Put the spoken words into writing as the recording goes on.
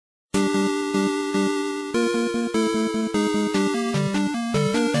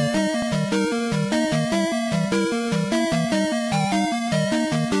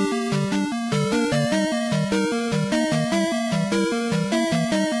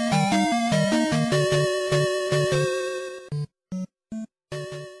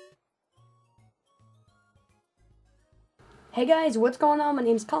Hey guys, what's going on? My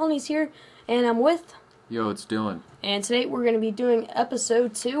name's CoLiNieS here, and I'm with... Yo, it's Dylan. And today we're going to be doing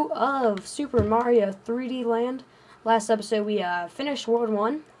episode 2 of Super Mario 3D Land. Last episode we finished World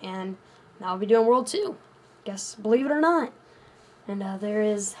 1, and now we'll be doing World 2. Guess, believe it or not. And there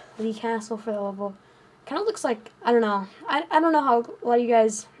is the castle for the level. Kind of looks like, I don't know. I don't know how a lot of you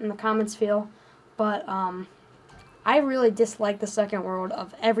guys in the comments feel, but I really dislike the second world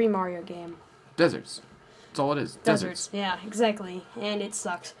of every Mario game. Deserts. That's all it is. Deserts. Yeah, exactly. And it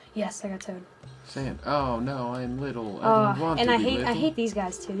sucks. Yes, I got Toad. Sand. Oh no, I'm little. I don't want to be little. I hate these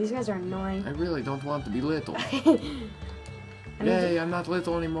guys too. These guys are annoying. I really don't want to be little. Yay, I'm not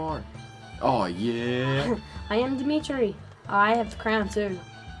little anymore. Oh yeah. I am Dimitri. I have the crown too,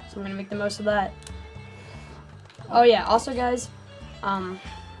 so I'm gonna make the most of that. Oh yeah. Also, guys,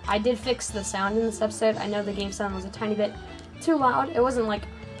 I did fix the sound in this episode. I know the game sound was a tiny bit too loud. It wasn't like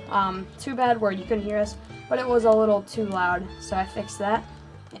too bad where you couldn't hear us, but it was a little too loud, so I fixed that.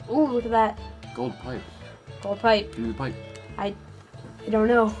 Ooh, look at that. Gold pipe. Gold pipe. Give me the pipe. I don't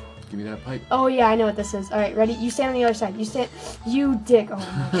know. Give me that pipe. Oh yeah, I know what this is. Alright, ready? You stand on the other side. You stand. You dick. Oh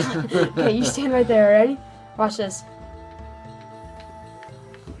my god. Okay, you stand right there. Ready? Watch this.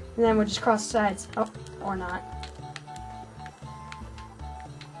 And then we'll just cross the sides. Oh, or not.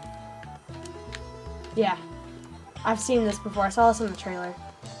 Yeah. I've seen this before. I saw this in the trailer.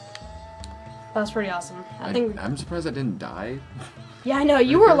 That was pretty awesome. I'm surprised I didn't die. Yeah, I know.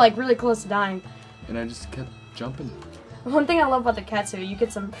 You were like really close to dying. And I just kept jumping. One thing I love about the Katsu, you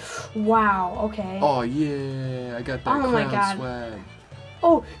get some... Wow, okay. Oh yeah, I got that Oh my crown god. swag.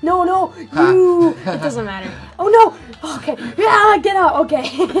 Oh, no, you... It doesn't matter. Oh no! Okay. Yeah, get out,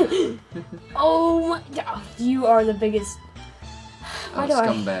 okay. Oh my god. You are the biggest... I'm a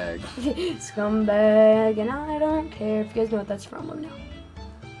scumbag. Scumbag, and I don't care. If you guys know what that's from, let me know.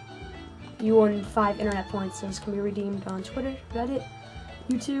 You won 5 internet points. Those can be redeemed on Twitter, Reddit,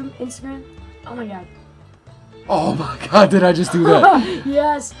 YouTube, Instagram. Oh my god. Oh my god, did I just do that?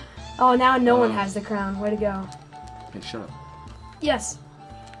 Yes. Oh, now no one has the crown. Way to go. Hey, shut up. Yes.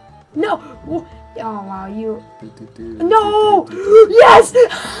 No. Oh wow, you. No. Yes.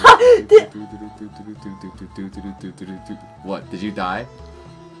 What? Did you die?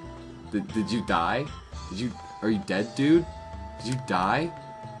 Did you die? Are you dead, dude? Did you die?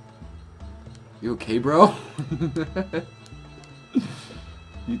 You okay, bro?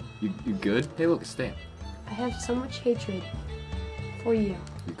 you good? Hey, look, a stamp. I have so much hatred for you.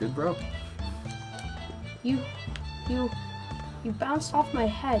 You good, bro? You bounced off my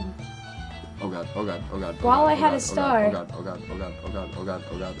head. Oh god, oh god, oh god. While I had a star. Oh god, oh god, oh god, oh god, oh god,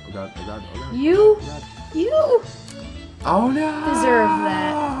 oh god, oh god, oh god, oh god. You Oh no! deserve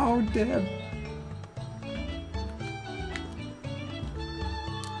that. Oh damn.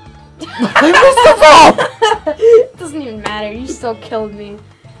 I missed the ball! It doesn't even matter. You still killed me.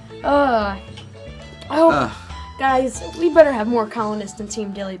 Guys, we better have more CoLiNists than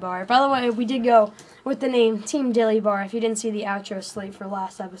Team DILLYBAR. By the way, we did go with the name Team DILLYBAR if you didn't see the outro slate for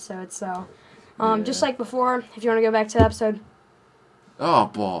last episode. So, just like before, if you want to go back to the episode. Oh,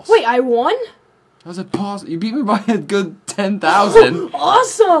 balls. Wait, I won? How's it possible? You beat me by a good 10,000.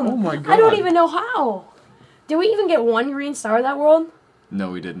 Awesome! Oh my god. I don't even know how. Did we even get one green star that world?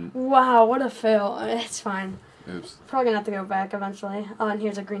 No, we didn't. Wow, what a fail. It's fine. Oops. Probably gonna have to go back eventually. Oh, and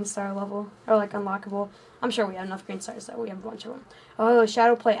here's a green star level. Or like unlockable. I'm sure we have enough green stars, so we have a bunch of them. Oh,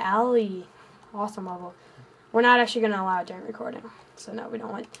 Shadow Play Alley. Awesome level. We're not actually gonna allow it during recording. So no, we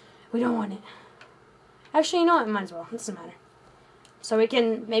don't want it. Actually, you know what? It might as well. It doesn't matter. So we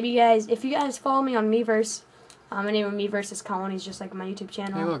can, maybe you guys, if you guys follow me on Miiverse, my name of Miiverse is CoLiNieS, just like my YouTube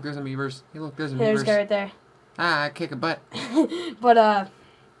channel. Hey, look, there's a Miiverse. Hey, look, there's a Miiverse. There's a guy right there. Ah, I kick a butt. But, oh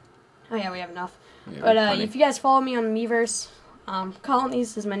yeah, we have enough. Yeah, But, if you guys follow me on Miiverse,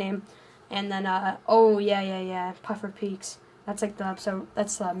 CoLiNieS is my name. And then, oh, yeah, Puffer Peaks. That's like the episode,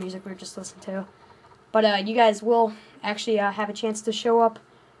 that's the music we were just listening to. But, you guys will actually, have a chance to show up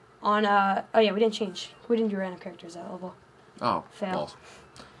on, oh yeah, we didn't change. We didn't do random characters at that level. Oh, fail. balls.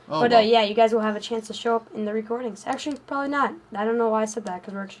 Oh, But, well. yeah, you guys will have a chance to show up in the recordings. Actually, probably not. I don't know why I said that,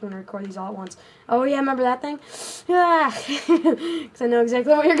 because we're actually going to record these all at once. Oh, yeah, remember that thing? Yeah, because I know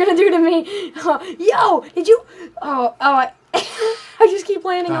exactly what you're going to do to me. Oh, yo, did you? I just keep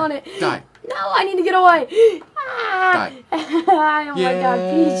landing on it. Die. No, I need to get away. Ah. Die. Oh, my God,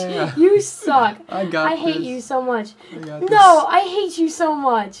 Peach, you suck. I got I hate this. you so much. I got this. No, I hate you so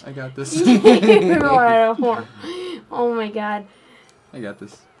much. I got this. Oh, my God. I got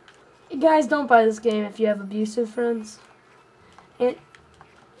this. Guys, don't buy this game if you have abusive friends. You're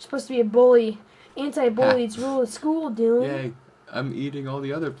supposed to be a bully. Anti-bully, it's rule of school, Dylan. Yay, I'm eating all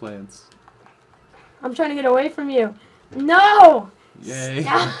the other plants. I'm trying to get away from you. No! Yay.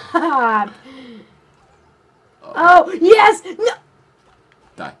 Stop! Oh, yes! No!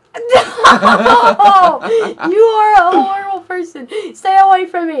 Die. No! You are a horrible person. Stay away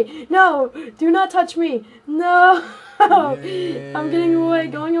from me. No, do not touch me. No. Yay. I'm getting away,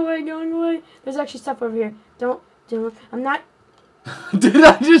 going away, going away. There's actually stuff over here. Don't, I'm not. Did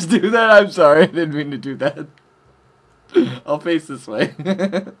I just do that? I'm sorry. I didn't mean to do that. I'll face this way.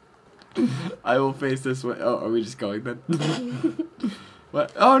 I will face this way. Oh, are we just going then?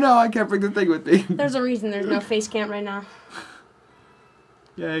 What? Oh no, I can't bring the thing with me. There's a reason there's no face cam right now.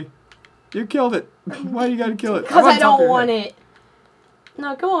 Yay. You killed it. Why you gotta kill it? Because I don't want it.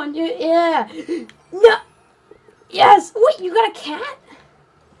 No, come on. Yeah. No. Yes. Wait, you got a cat?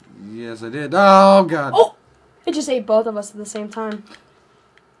 Yes, I did. Oh god. Oh! It just ate both of us at the same time.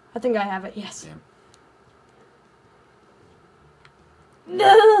 I think I have it. Yes. Damn.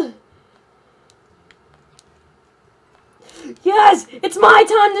 No. Yes! It's my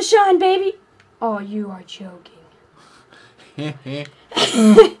time to shine, baby! Oh, you are joking.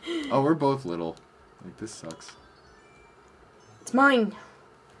 Oh, we're both little. Like, this sucks. It's mine.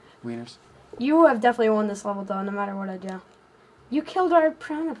 Wieners. You have definitely won this level, though, no matter what I do. You killed our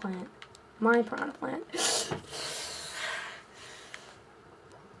piranha plant. My piranha plant.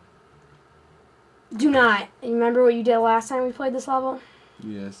 Do not. You remember what you did last time we played this level?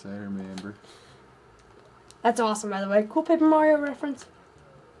 Yes, I remember. That's awesome, by the way. Cool Paper Mario reference.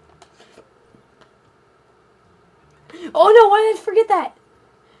 Oh, no, why did I forget that?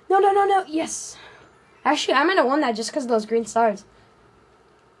 No, no, no, no. Yes. Actually, I might have won that just because of those green stars.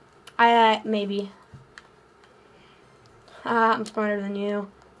 Maybe. I'm smarter than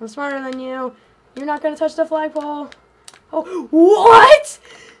you. I'm smarter than you. You're not going to touch the flagpole. Oh, what?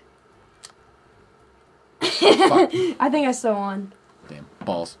 I think I still won. Damn.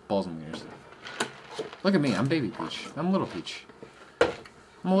 Balls. Balls and wieners. Look at me. I'm Baby Peach. I'm Little Peach.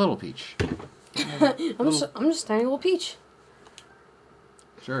 I'm a Little Peach. I'm just tiny little peach.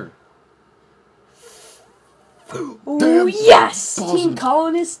 Sure. Oh, yes! Balls Team and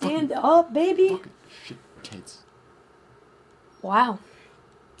CoLiNieS, stand up, baby. Fucking shit kids. Wow.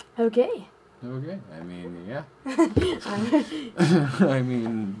 Okay. Okay. I mean, yeah. I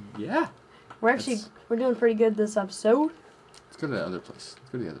mean, yeah. We're doing pretty good this episode. Let's go to the other place. Let's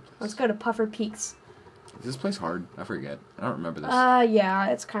go to the other place. Let's go to Puffer Peaks. Is this place hard? I forget. I don't remember this. Yeah,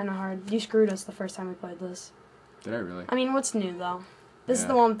 it's kind of hard. You screwed us the first time we played this. Did I really? I mean, what's new, though? This is Yeah.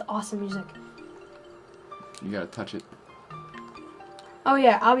 the one with the awesome music. You gotta touch it. Oh,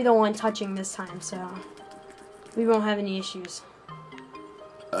 yeah, I'll be the one touching this time, so we won't have any issues.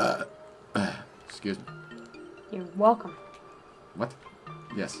 Excuse me. You're welcome. What?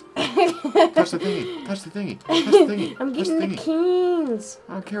 Yes. Touch the thingy. Touch the thingy. Touch the thingy. I'm Touch getting the thingy. kings.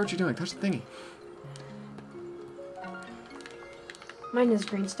 I don't care what you're doing. Touch the thingy. Mine has a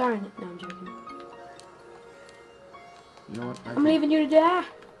green star in it. No, I'm joking. You know what? I'm leaving you to die.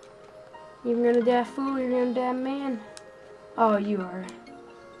 You're gonna die fool, you're gonna die man. Oh, you are.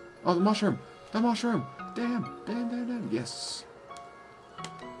 Oh, the mushroom. The mushroom. Damn. Damn, damn, damn. Yes.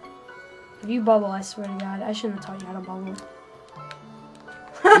 If you bubble, I swear to God, I shouldn't have taught you how to bubble. You're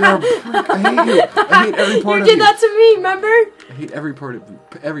a prick. I hate you. I hate every part you of you. did that to me, remember? I hate every part of you.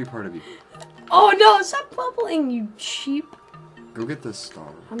 Every part of you. Oh no, stop bubbling, you sheep. Go get the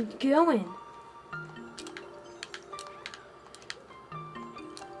star. I'm going.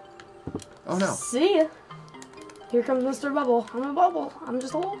 Oh no. See ya. Here comes Mr. Bubble. I'm a bubble. I'm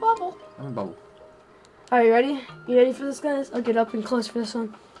just a little bubble. I'm a bubble. Alright, you ready? You ready for this, guys? I'll get up and close for this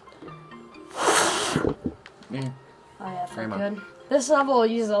one. Yeah. Oh yeah, felt Frame up. good. This level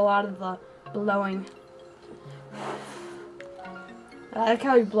uses a lot of the blowing. I like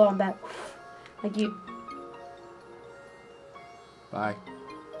how you blow them back. Like you. Bye.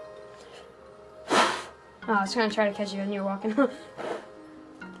 Oh, I was gonna try to catch you and you're walking.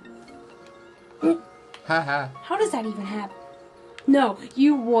 Haha. How does that even happen? No,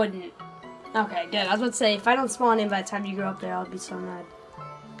 you wouldn't. Okay, good. I was about to say, if I don't spawn in by the time you go up there, I'll be so mad.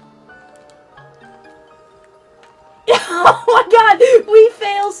 Oh my god! We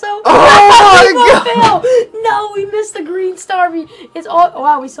fail so Oh my god! Fail. No, we missed the green star. It's all.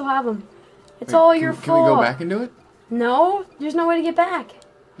 Wow, we still have them. It's Wait, all your fault. Can we go back into it? No, there's no way to get back.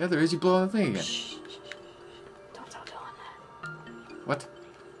 Yeah, there is. You blow on the thing again. Shh, shh, shh. Don't tell Dylan What?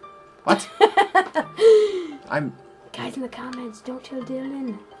 What? I'm... Guys in the comments, don't tell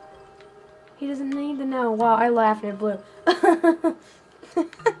Dylan. He doesn't need to know. Wow, I laughed and it blew.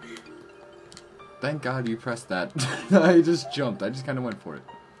 Thank God you pressed that. I just jumped. I just kind of went for it.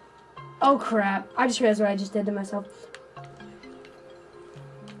 Oh crap. I just realized what I just did to myself.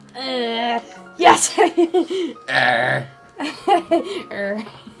 Yes!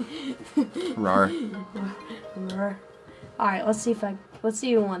 Rar. Alright, let's see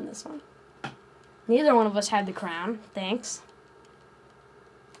who won this one. Neither one of us had the crown. Thanks.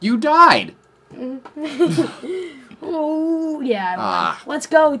 You died! Oh, yeah, I won. Let's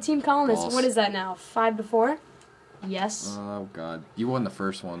go, Team CoLiNieS. False. What is that now? 5-4? Yes. Oh, God. You won the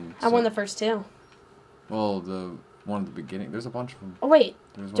first one. I won the first two. Well, the one at the beginning. There's a bunch of them. Oh, wait.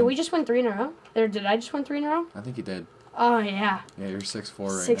 Did we just win 3 in a row? Or did I just win 3 in a row? I think you did. Oh, yeah. Yeah, you're 6-4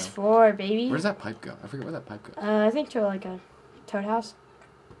 right 6-4, baby. now. Where does that pipe go? I forget where that pipe goes. I think to like a toad house.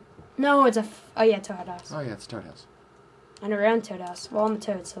 No, it's a... oh, yeah, toad house. Oh, yeah, it's a toad house. Underground toad house. Well, I'm a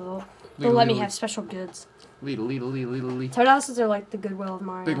toad, so they'll let me have special goods. Lead. Toad houses are like the Goodwill of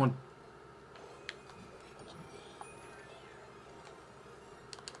Mario. Big one.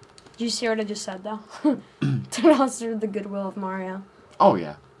 Did you see what I just said, though? Toad houses are the Goodwill of Mario. Oh,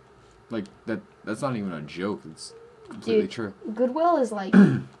 yeah. Like, that's not even a joke. It's completely true. Goodwill is like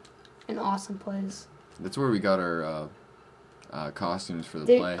an awesome place. That's where we got our costumes for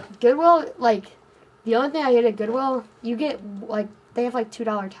the play. Goodwill, like, the only thing I get at Goodwill, you get, like, they have, like,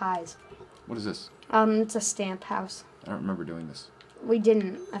 $2 ties. What is this? It's a stamp house. I don't remember doing this. We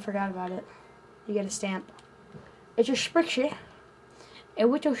didn't. I forgot about it. You get a stamp. It's a spricksy. A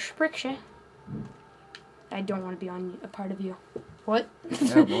little spricksy. I don't want to be on a part of you. What?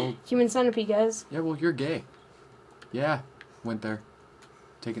 Yeah, well... Human centipede, guys. Yeah, well, you're gay. Yeah. Went there.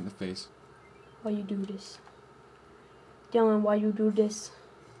 Take it in the face. Why you do this? Dylan, why you do this?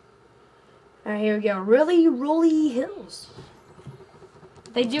 Alright, here we go. Really Rolly Hills.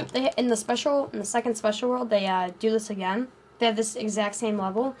 They in the second special world, they do this again. They have this exact same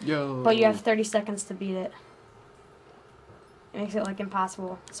level. Yo. But you have 30 seconds to beat it. It makes it, like,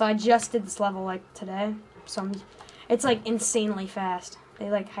 impossible. So I just did this level, like, today. So it's, like, insanely fast. They,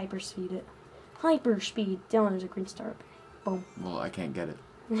 like, hyperspeed it. Hyperspeed. Dylan, there's a green star. Boom. Well, I can't get it.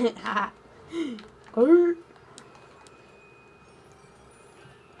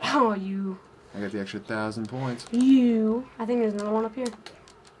 Oh, you. I got the extra 1,000 points. You. I think there's another one up here.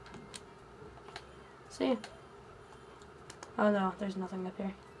 See? Oh, no. There's nothing up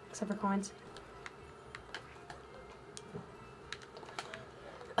here. Except for coins.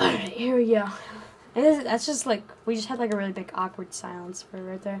 Alright, here we go. And that's just like, we just had like a really big awkward silence for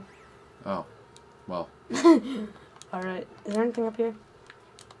right there. Oh. Well. Alright, is there anything up here?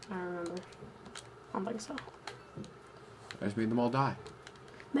 I don't remember. I don't think so. I just made them all die.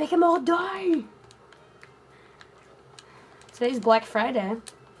 Make them all die! Today's Black Friday.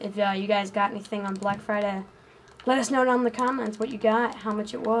 If you guys got anything on Black Friday, let us know down in the comments what you got, how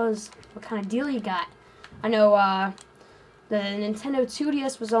much it was, what kind of deal you got. I know the Nintendo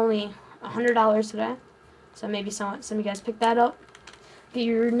 2DS was only $100 today, so maybe some of you guys picked that up. Get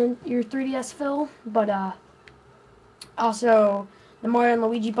your 3DS fill, but also the Mario and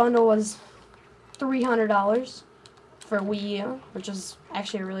Luigi bundle was $300 for Wii U, which is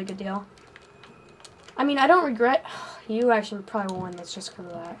actually a really good deal. I mean, I don't regret. You actually probably will win this just because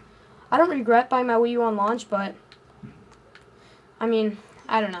of that. I don't regret buying my Wii U on launch, but I mean,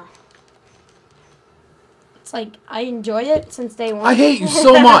 I don't know. It's like I enjoy it since day one. I hate you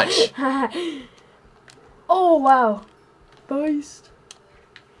so much. Oh wow, beast!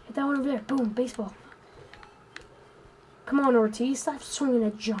 Hit that one over there. Boom, baseball. Come on, Ortiz, stop swinging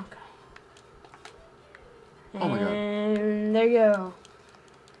that junk. Oh my god. And there you go.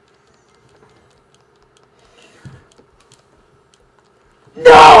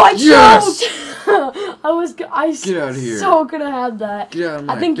 No, I choked! I Get out of here. So could have had that. Get out of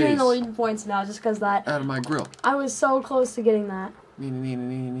my I think face. you're in the lead points now just because that. Out of my grill. I was so close to getting that.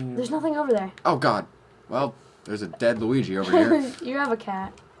 There's nothing over there. Oh god. Well, there's a dead Luigi over here. You have a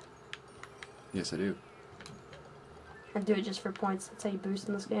cat. Yes, I do. I do it just for points. That's how you boost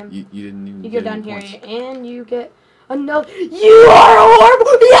in this game. You didn't even. You get go down any here points. and you get another. You are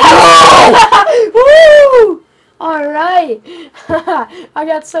horrible. Yeah! Woo! All right. I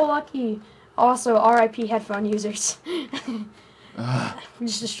got so lucky. Also, R.I.P. headphone users. We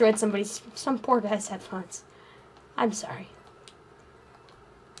just destroyed some poor guy's headphones. I'm sorry.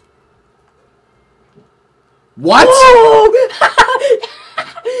 What?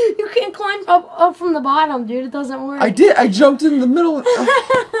 You can't climb up from the bottom, dude. It doesn't work. I did. I jumped in the middle.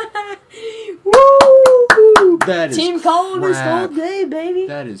 Woo! That is Team CoLiNieS all crap. day, baby.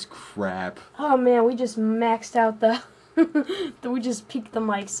 That is crap. Oh man, we just maxed out the. We just peaked the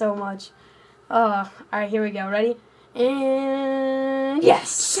mic so much. All right, here we go. Ready? And yes.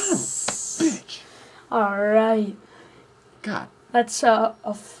 Son of a bitch. All right. God. That's a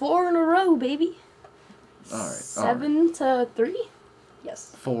 4 in a row, baby. All right. 7 to 3.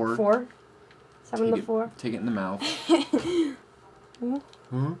 Yes. 4. 4. 7 to 4. Take it in the mouth.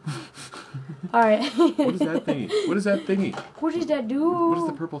 Huh? Alright. What is that thingy? What is that thingy? What does that do? What is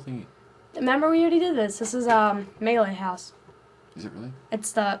the purple thingy? Remember we already did this. This is Melee House. Is it really?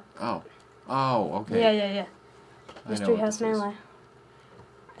 It's the... Oh. Oh, okay. Yeah. I know Mystery what House this is. Melee.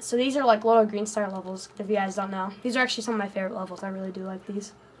 So these are like little green star levels, if you guys don't know. These are actually some of my favorite levels. I really do like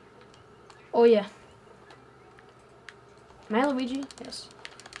these. Oh yeah. Am I Luigi? Yes.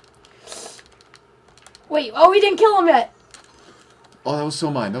 Wait, oh, we didn't kill him yet! Oh, that was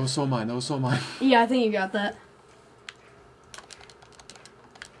so mine. That was so mine. That was so mine. Yeah, I think you got that.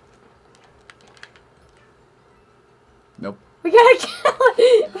 Nope. We gotta kill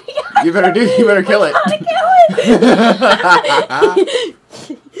it! You better kill it. We gotta kill it!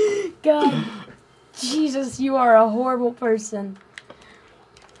 God. Jesus, you are a horrible person.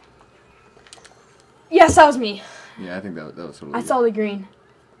 Yes, that was me. Yeah, I think that was totally I good. saw the green.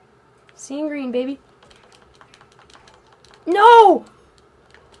 Seeing green, baby. No!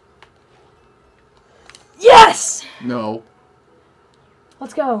 Yes! No.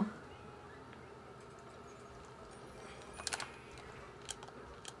 Let's go.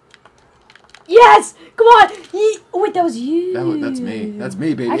 Yes! Come on! Oh, wait, that was you. That's me. That's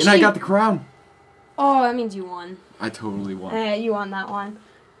me, baby. Actually, and I got the crown. Oh, that means you won. I totally won. You won that one.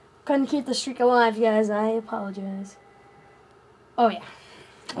 Couldn't keep the streak alive, guys. I apologize. Oh, yeah.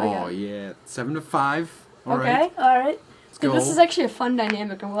 Oh, yeah. 7 to 5. All okay, right. alright. Go. This is actually a fun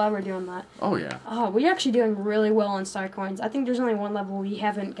dynamic. I'm glad we're doing that. Oh, yeah. Oh, we're actually doing really well on star coins. I think there's only one level we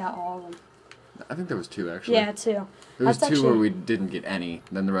haven't got all of them. I think there was 2, actually. Yeah, 2. There was That's 2 where actually... we didn't get any.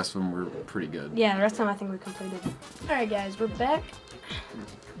 Then the rest of them were pretty good. Yeah, the rest of them I think we completed. Alright, guys, we're back.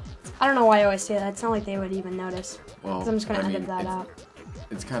 I don't know why I always say that. It's not like they would even notice. Well, Because I'm just going to I edit mean, that out.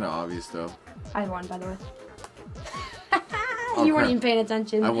 It's kind of obvious, though. I won, by the way. Oh, You weren't crap. even paying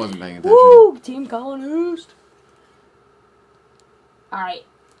attention. I wasn't paying attention. Woo! Team CoLiNieS. Alright.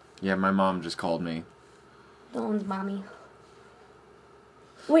 Yeah, my mom just called me. Dylan's mommy.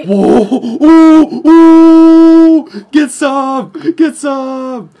 Wait. Whoa! Ooh! Ooh! Get some! Get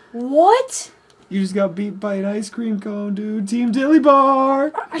some! What? You just got beat by an ice cream cone, dude. Team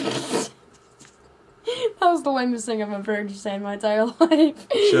DILLYBAR! That was the lamest thing I've ever heard you say in my entire life.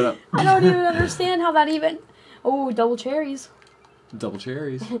 Shut up. I don't even understand how that even... Oh, double cherries. Double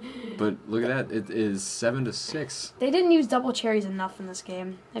cherries. But look at that. It is 7 to 6. They didn't use double cherries enough in this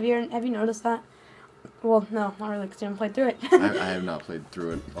game. Have you noticed that? Well, no, not really, because I haven't played through it. I have not played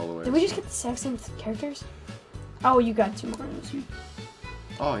through it all the way. Did we just get the exact same characters? Oh, you got 2 Marios. You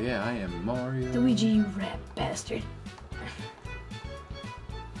Oh, yeah, I am Mario. Luigi, you rat bastard.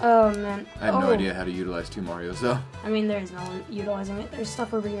 Oh, man. I have no idea how to utilize 2 Marios, though. I mean, there is no utilizing it. There's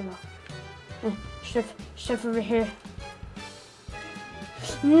stuff over here, though. Stuff over here.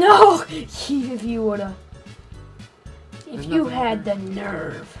 No! If you would've... If you had the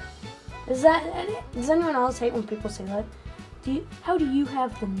nerve. Does anyone else hate when people say that? How do you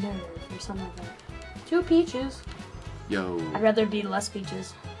have the nerve? Or something like that. 2 peaches. Yo. I'd rather be less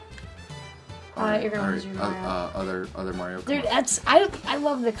peaches. Alright, you're gonna lose your Mario. Other Mario. Dude, I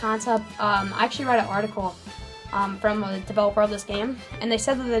love the concept. I actually read an article from a developer of this game, and they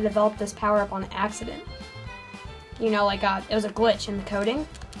said that they developed this power-up on accident. You know, like, it was a glitch in the coding,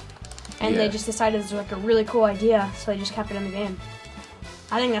 and they just decided it was, like, a really cool idea, so they just kept it in the game.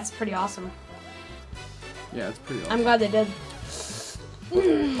 I think that's pretty awesome. Yeah, it's pretty awesome. I'm glad they did.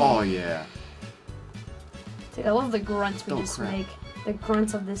 Oh, yeah. Dude, I love the grunts we Oh, crap. make. The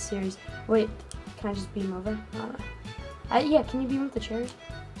grunts of this series. Wait, can I just beam over? Yeah, can you beam with the cherry?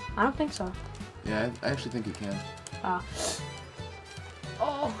 I don't think so. Yeah, I actually think you can.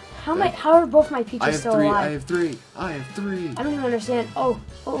 Oh, how are both my peaches still alive? I have three. I I don't even understand. Oh,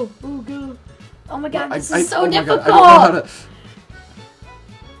 good. Oh my god, this is oh so my difficult! God, I don't know how to...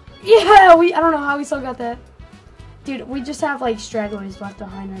 Yeah, I don't know how we still got that. Dude, we just have like stragglers left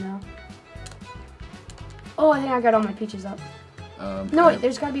behind right now. Oh, I think I got all my peaches up. No, wait,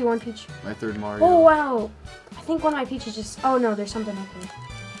 there's gotta be 1 peach. My 3rd Mario. Oh, wow. I think one of my peaches just... Oh, no, there's something up here.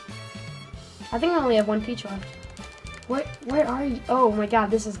 I think I only have 1 peach left. Where are you? Oh, my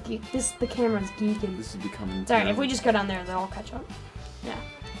God, the camera's geeking. This is becoming... Sorry, if we just go down there, they'll all catch up. Yeah.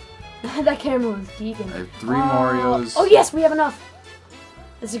 That camera was geeking. I have 3 Marios. Oh, yes, we have enough.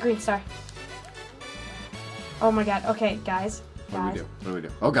 This is a green star. Oh, my God. Okay, guys. What do we do?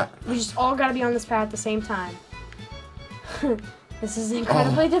 Oh, God. We just all gotta be on this path at the same time. This is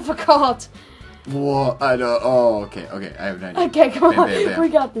incredibly difficult. Whoa, I know. Oh, okay. I have 90. Okay, come on. Bam. We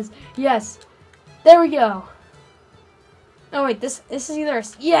got this. Yes. There we go. Oh, wait. This is either...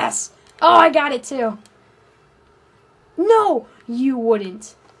 Yes! Oh, I got it, too. No, you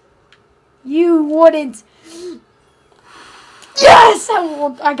wouldn't. You wouldn't. Yes!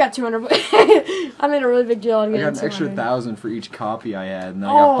 I got 200. I made a really big deal. I got an extra 1,000 for each copy I had, and then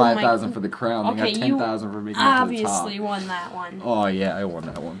I got 5,000 for the crown. Okay, I got 10,000 for making it to the top. Obviously won that one. Oh yeah, I won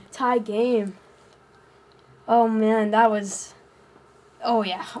that one. Tie game. Oh man, that was. Oh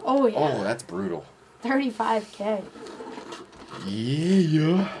yeah. Oh yeah. Oh, that's brutal. 35K.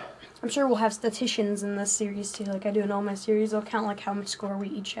 Yeah. I'm sure we'll have statisticians in this series too, like I do in all my series. They'll count like how much score we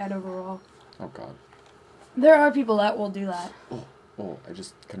each had overall. Oh god. There are people that will do that. Oh, I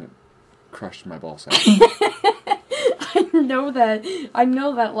just kind of crushed my ball sack. I know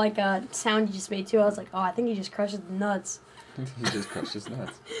that like sound you just made too. I was like, oh, I think he just crushed his nuts. He just crushed his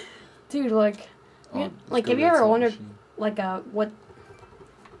nuts. Dude, like, have you ever wondered, like, what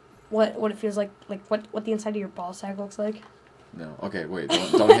it feels like what the inside of your ball sack looks like? No. Okay, wait.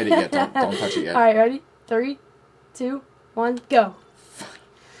 Don't hit it yet. Don't touch it yet. All right, ready? 3, 2, 1, go.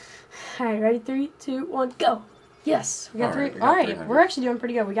 All right, ready? 3, 2, 1, go. Yes, we got 3. All right, we're actually doing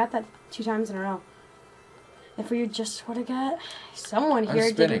pretty good. We got that 2 times in a row. If we just would have got someone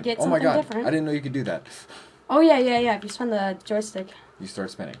here did get something different. I didn't know you could do that. Oh yeah. If you spin the joystick, you start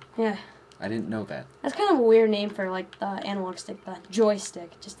spinning. Yeah. I didn't know that. That's kind of a weird name for like the analog stick, the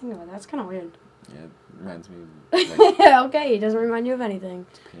joystick. Just think about that. That's kind of weird. Yeah, it reminds me. Like, okay, it doesn't remind you of anything.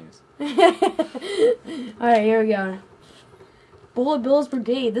 Penis. All right, here we go. Bullet Bill's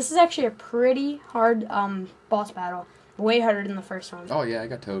Brigade. This is actually a pretty hard boss battle. Way harder than the first one. Oh yeah, I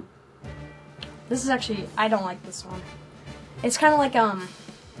got Toad. This is actually, I don't like this one. It's kind of like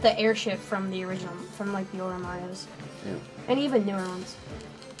the airship from the original, from like the older Marios. Yeah. And even newer ones.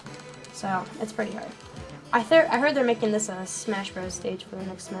 So, it's pretty hard. I heard they're making this a Smash Bros. Stage for the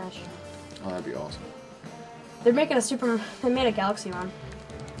next Smash. Oh, that'd be awesome. They're making they made a Galaxy one.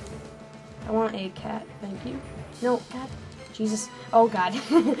 I want a cat, thank you. No, cat. Jesus. Oh god.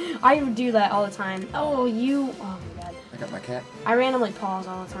 I do that all the time. Oh my god. I got my cat. I randomly pause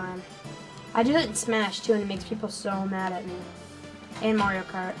all the time. I do that in Smash too, and it makes people so mad at me. And Mario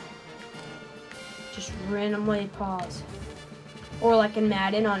Kart. Just randomly pause. Or like in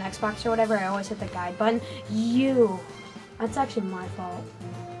Madden on Xbox or whatever, I always hit the guide button. That's actually my fault.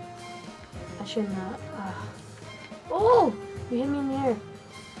 I shouldn't have. Oh! You hit me in the air.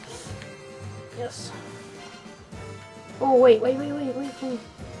 Yes. Oh, wait. There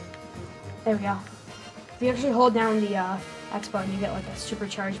we go. If you actually hold down the X button, you get like a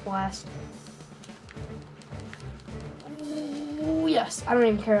supercharged blast. Oh, yes. I don't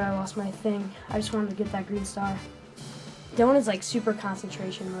even care I lost my thing. I just wanted to get that green star. Dylan is like super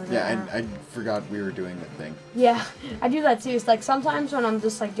concentration mode. Yeah, I forgot we were doing that thing. Yeah, I do that too. It's like sometimes when I'm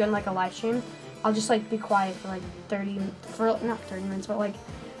just like doing like a live stream, I'll just like be quiet for like not 30 minutes, but like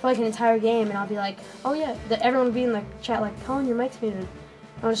for like an entire game, and I'll be like, oh yeah, everyone will be in the chat like, Colin, your mic's muted. And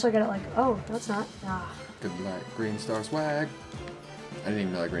I'll just look at it like, oh, no it's not. Ah. Good luck, green star swag. I didn't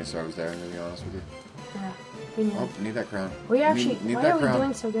even know that green star was there, to be honest with you. Yeah, we need it. Need that crown. We actually, why are we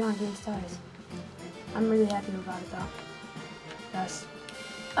doing so good on green stars? I'm really happy about it though. Yes.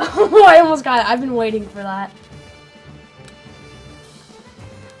 Oh, I almost got it. I've been waiting for that.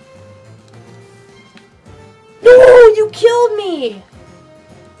 No, you killed me!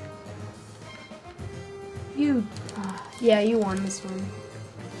 Yeah, you won this one.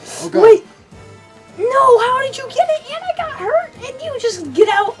 Oh, God. Wait! No, how did you get it? And I got hurt, and you just get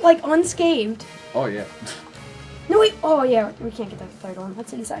out, like, unscathed. Oh, yeah. No, wait. Oh, yeah, we can't get that third one.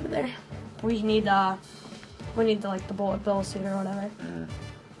 That's inside of there. We need, like, the bullet bill suit or whatever. Mm.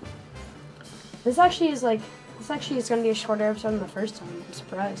 This actually is going to be a shorter episode than the first time. I'm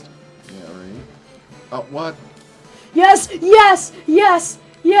surprised. Yeah, right. Oh, what? Yes! Yes! Yes!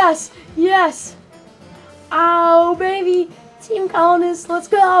 Yes! Yes! Ow, baby! Team CoLiNieS, let's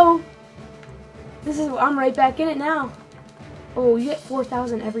go! I'm right back in it now. Oh, you get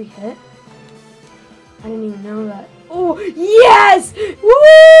 4,000 every hit? I didn't even know that. Oh, yes!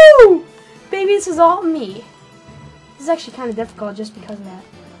 Woo! Baby, this is all me. This is actually kind of difficult just because of that.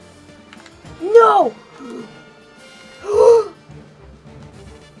 No!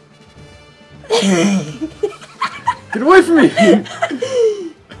 Get away from me!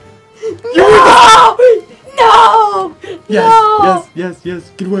 No! No! Yes, yes,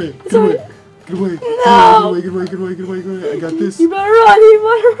 yes. Get away. Get away. Get away. No! Get away, get away, get away, get away. I got this. You better run, you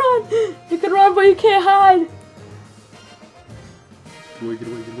better run. You can run, but you can't hide. Get away, get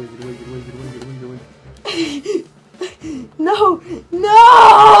away, get away, get away, get away, get away, get away, get away. No!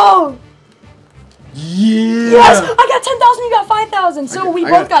 No! Yeah! Yes! I got 10,000, you got 5,000. So we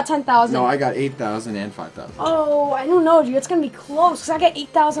both got 10,000. No, I got 8,000 and 5,000. Oh, I don't know, dude. It's going to be close because I got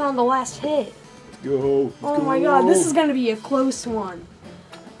 8,000 on the last hit. go. Oh my god, this is gonna be a close one.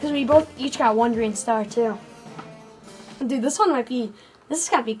 Because we both each got one green star too. Dude, this one might be. This has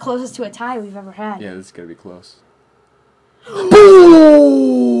got to be closest to a tie we've ever had. Yeah, this is gonna be close.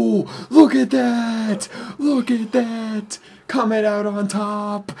 Oh! Look at that! Look at that! Coming out on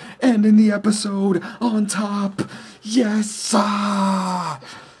top, and in the episode on top. Yes, sir!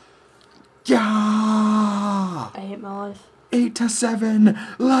 Yeah! I hate my life. 8-7.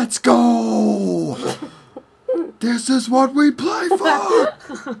 Let's go! This is what we play for!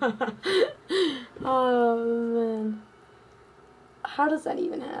 Oh man. How does that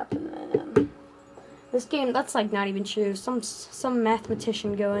even happen, man? This game, that's like not even true. Some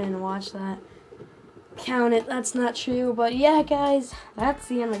mathematician go in and watch that. Count it, that's not true. But yeah, guys, that's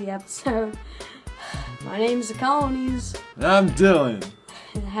the end of the episode. My name's TheCoLiNieS. I'm Dylan.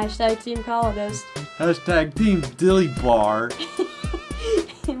 And hashtag Team CoLiNIST. Hashtag Team DILLYBAR.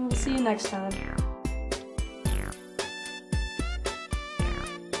 And we'll see you next time.